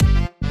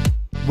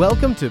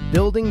Welcome to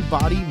Building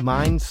Body,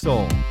 Mind,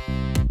 Soul.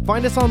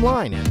 Find us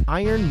online at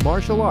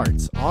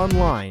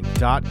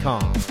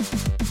ironmartialartsonline.com.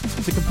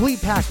 The complete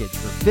package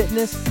for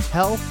fitness,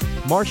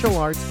 health, martial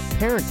arts,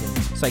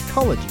 parenting,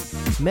 psychology,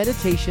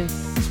 meditation,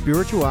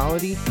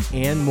 spirituality,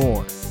 and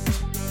more.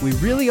 We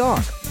really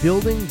are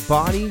building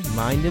body,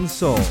 mind, and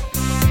soul.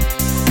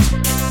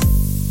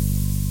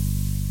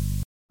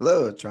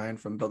 Hello, it's Ryan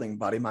from Building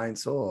Body, Mind,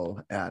 Soul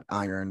at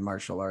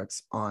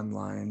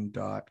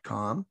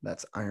ironmartialartsonline.com.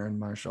 That's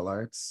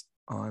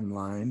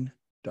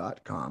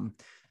ironmartialartsonline.com.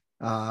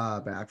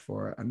 Back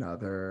for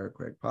another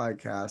quick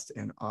podcast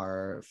in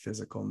our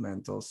physical,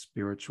 mental,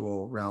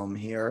 spiritual realm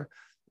here,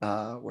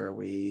 where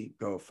we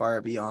go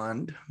far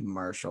beyond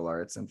martial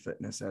arts and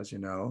fitness, as you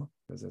know,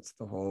 because it's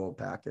the whole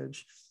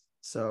package.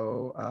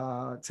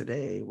 So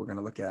today we're going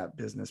to look at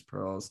business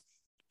pearls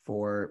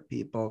for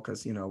people,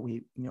 because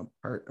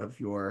part of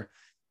your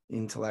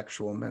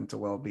intellectual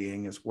mental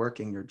well-being is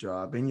working your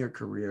job in your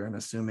career, and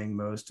assuming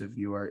most of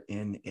you are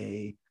in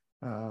a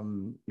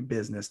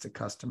business to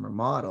customer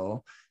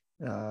model,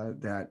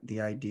 that the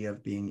idea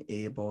of being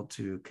able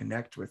to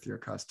connect with your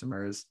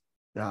customers,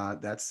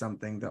 that's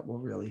something that will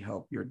really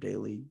help your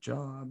daily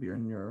job,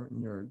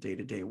 your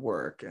day-to-day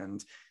work.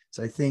 And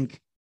so I think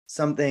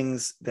some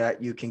things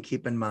that you can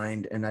keep in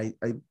mind, and I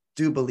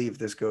do believe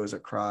this goes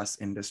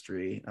across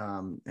industry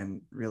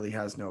and really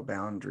has no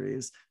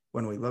boundaries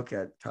when we look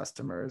at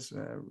customers,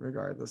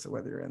 regardless of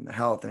whether you're in the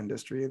health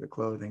industry, the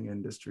clothing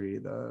industry,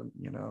 the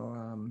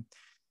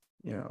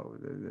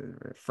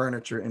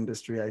furniture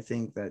industry. I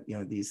think that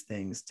these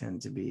things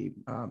tend to be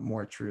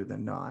more true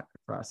than not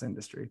across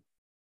industry.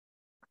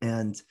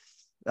 And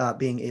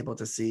being able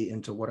to see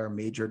into what are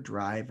major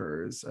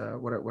drivers,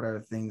 what are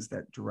the things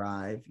that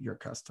drive your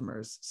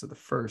customers. So the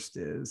first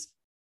is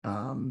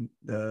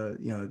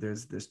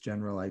there's this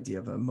general idea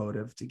of a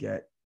motive to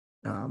get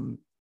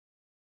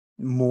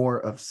more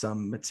of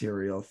some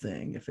material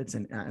thing. If it's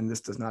and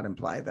this does not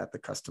imply that the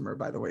customer,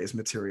 by the way, is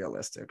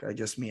materialistic. I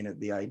just mean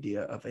the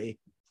idea of a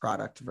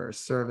product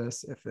versus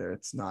service. If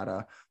it's not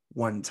a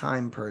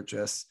one-time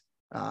purchase,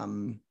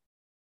 but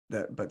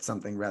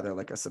something rather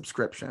like a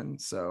subscription.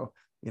 So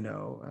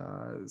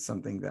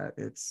something that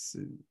it's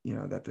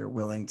that they're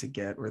willing to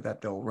get, or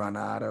that they'll run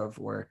out of,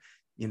 or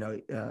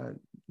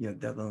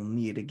that they'll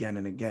need again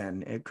and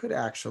again. It could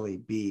actually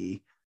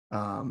be,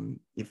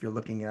 if you're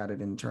looking at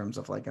it in terms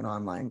of like an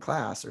online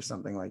class or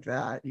something like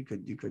that, you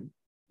could,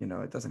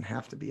 it doesn't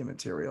have to be a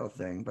material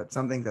thing, but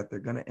something that they're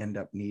going to end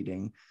up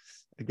needing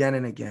again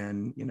and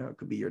again. It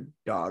could be your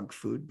dog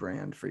food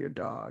brand for your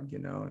dog.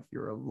 If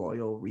you're a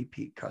loyal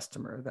repeat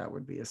customer, that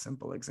would be a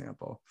simple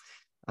example.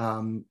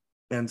 And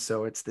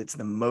so it's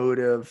the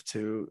motive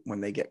to,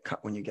 when you get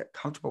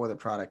comfortable with a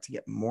product, to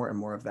get more and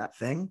more of that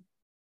thing.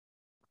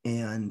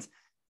 And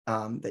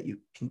that you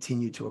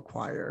continue to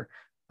acquire,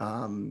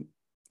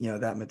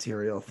 that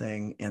material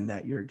thing, and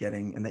that you're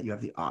getting, and that you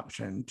have the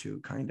option to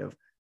kind of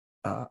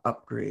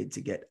upgrade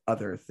to get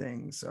other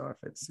things. So if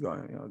it's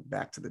going,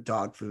 back to the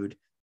dog food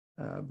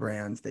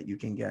brands, that you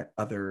can get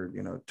other,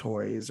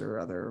 toys or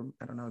other,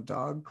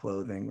 dog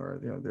clothing, or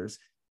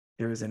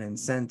there's an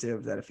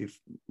incentive that if you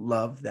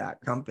love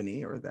that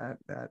company or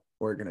that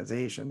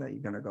organization, that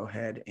you're going to go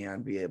ahead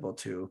and be able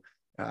to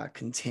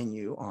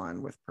continue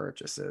on with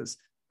purchases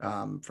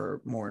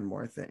for more and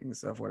more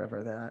things of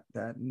whatever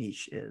that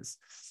niche is.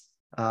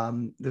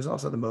 There's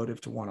also the motive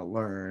to want to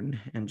learn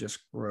and just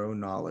grow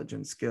knowledge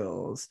and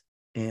skills.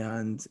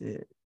 And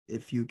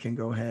if you can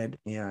go ahead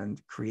and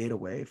create a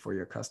way for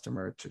your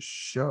customer to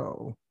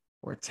show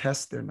or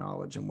test their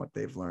knowledge and what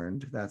they've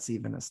learned, that's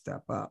even a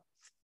step up.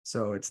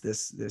 So it's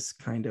this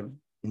kind of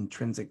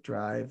intrinsic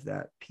drive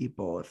that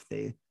people, if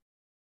they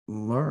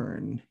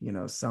learn,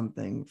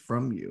 something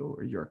from you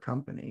or your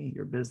company,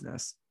 your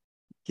business,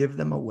 give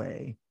them a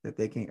way that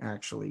they can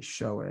actually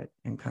show it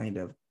and kind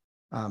of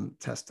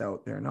test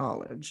out their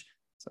knowledge.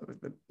 So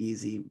the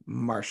easy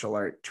martial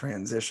art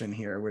transition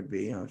here would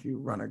be, if you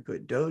run a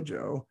good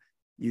dojo,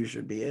 you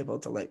should be able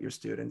to let your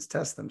students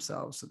test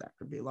themselves. So that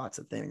could be lots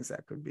of things.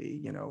 That could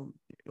be,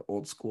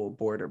 old school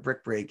board or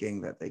brick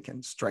breaking, that they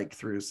can strike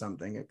through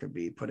something. It could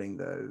be putting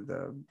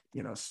the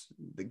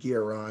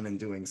gear on and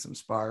doing some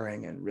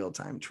sparring and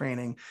real-time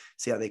training,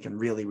 see how they can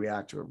really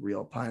react to a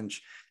real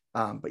punch.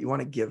 But you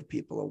want to give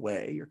people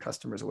your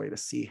customers a way to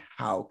see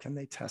how can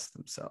they test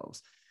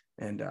themselves.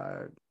 And,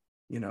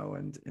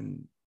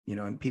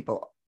 and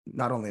people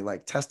not only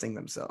like testing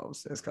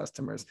themselves as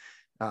customers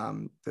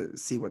to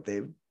see what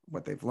they've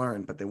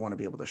learned, but they want to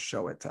be able to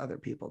show it to other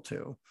people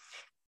too.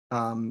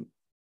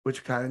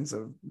 Which kinds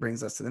of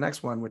brings us to the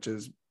next one, which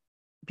is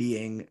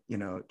being,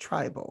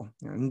 tribal.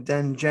 And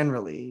then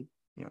generally,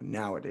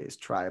 nowadays,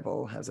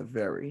 tribal has a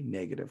very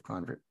negative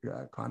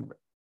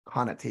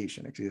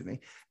connotation,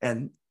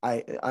 and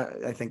I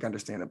think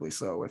understandably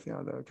so, with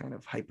the kind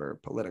of hyper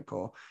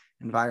political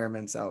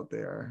environments out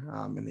there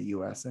in the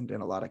US and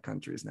in a lot of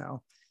countries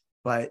now.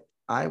 But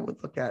I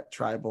would look at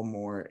tribal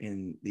more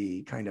in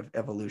the kind of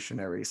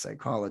evolutionary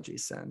psychology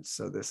sense.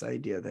 So this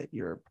idea that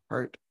you're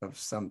part of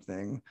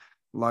something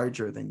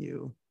larger than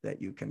you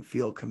that you can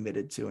feel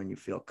committed to and you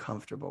feel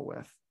comfortable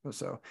with.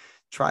 So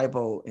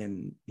tribal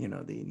in,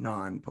 the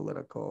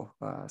non-political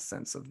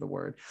sense of the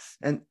word.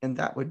 And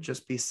that would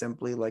just be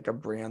simply like a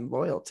brand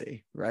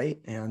loyalty, right?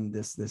 And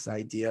this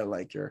idea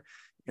like you're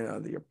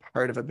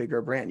part of a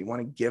bigger brand. You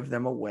want to give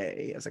them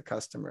away as a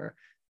customer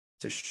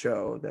to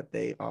show that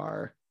they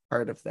are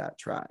part of that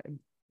tribe,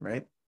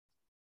 right?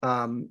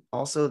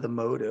 Also the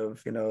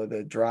motive,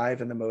 the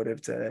drive and the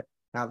motive to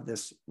have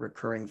this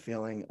recurring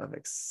feeling of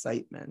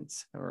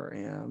excitement or,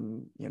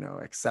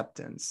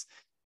 acceptance.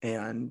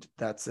 And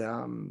that's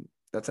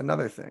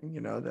another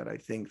thing, that I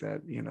think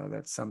that,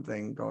 that's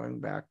something going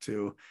back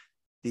to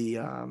the,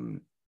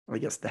 I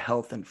guess the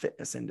health and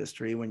fitness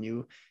industry. When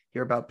you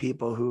hear about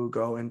people who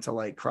go into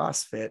like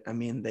CrossFit, I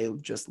mean, they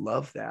just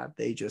love that.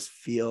 They just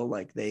feel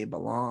like they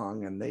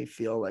belong and they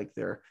feel like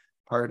they're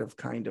part of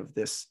kind of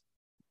this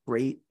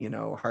great,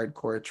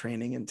 hardcore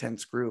training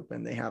intense group,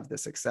 and they have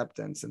this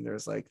acceptance. And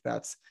there's like,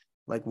 that's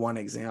like one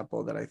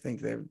example that I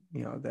think they've,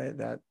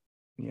 that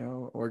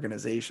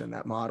organization,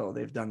 that model,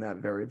 they've done that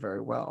very,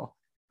 very well.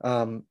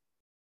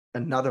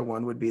 Another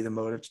one would be the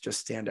motive to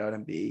just stand out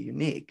and be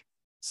unique.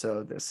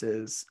 So this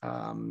is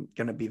going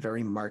to be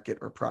very market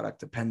or product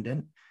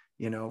dependent,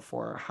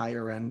 for a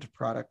higher end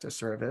product or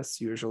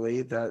service.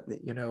 Usually that,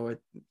 it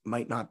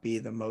might not be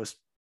the most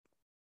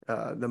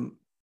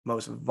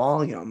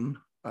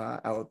volume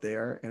out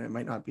there, and it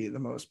might not be the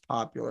most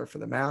popular for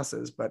the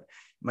masses, but it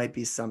might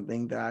be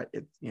something that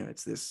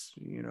it's this,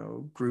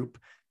 group,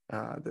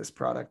 this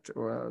product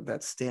or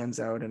that stands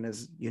out and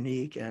is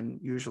unique and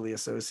usually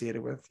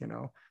associated with,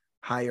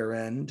 higher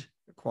end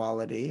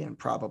quality and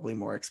probably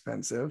more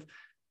expensive,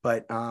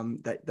 but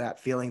that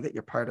feeling that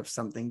you're part of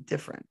something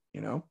different,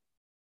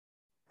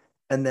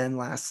 And then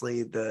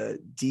lastly, the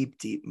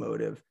deep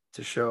motive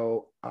to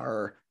show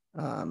our,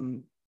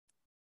 kind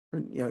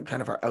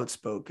of our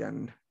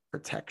outspoken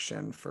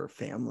protection for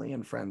family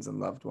and friends and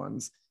loved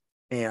ones.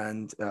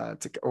 And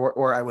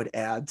or I would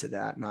add to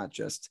that, not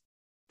just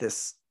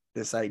this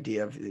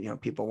idea of,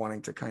 people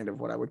wanting to kind of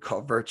what I would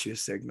call virtue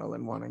signal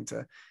and wanting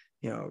to,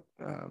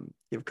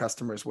 give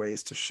customers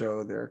ways to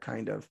show their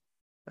kind of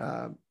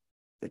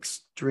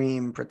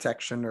extreme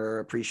protection or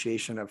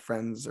appreciation of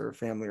friends or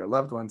family or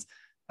loved ones,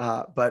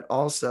 but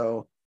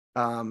also,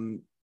 not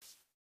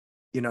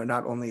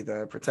only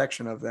the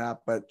protection of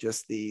that, but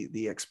just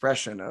the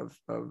expression of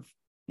the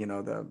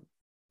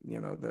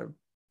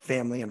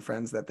family and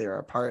friends that they are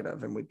a part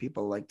of. And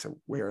people like to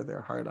wear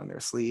their heart on their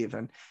sleeve,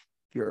 and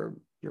your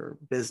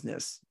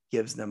business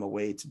gives them a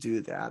way to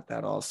do that.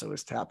 That also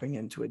is tapping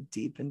into a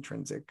deep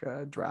intrinsic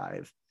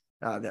drive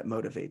that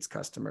motivates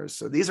customers.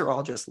 So these are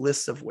all just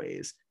lists of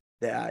ways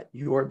that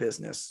your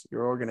business,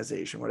 your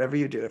organization, whatever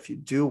you do, if you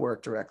do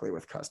work directly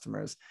with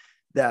customers,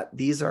 that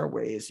these are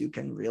ways you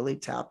can really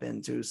tap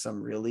into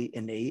some really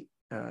innate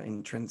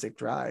intrinsic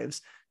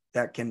drives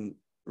that can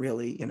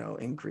really,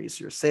 increase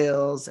your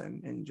sales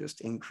and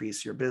just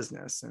increase your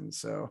business. And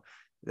so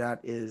that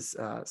is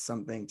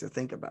something to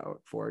think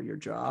about for your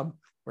job,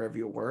 wherever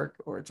you work,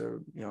 or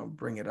to,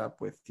 bring it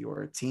up with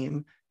your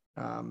team.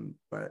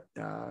 But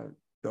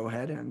go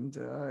ahead and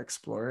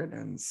explore it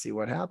and see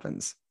what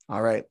happens.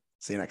 All right.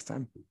 See you next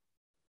time.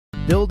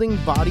 Building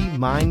Body,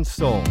 Mind,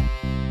 Soul.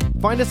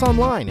 Find us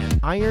online at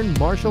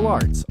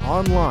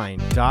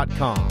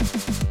ironmartialartsonline.com.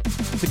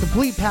 The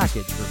complete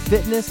package for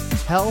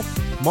fitness,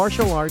 health,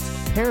 martial arts,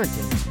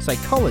 parenting,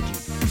 psychology,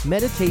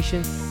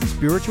 meditation,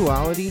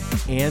 spirituality,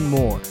 and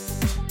more.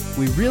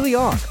 We really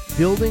are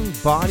building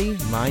body,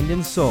 mind,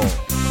 and soul.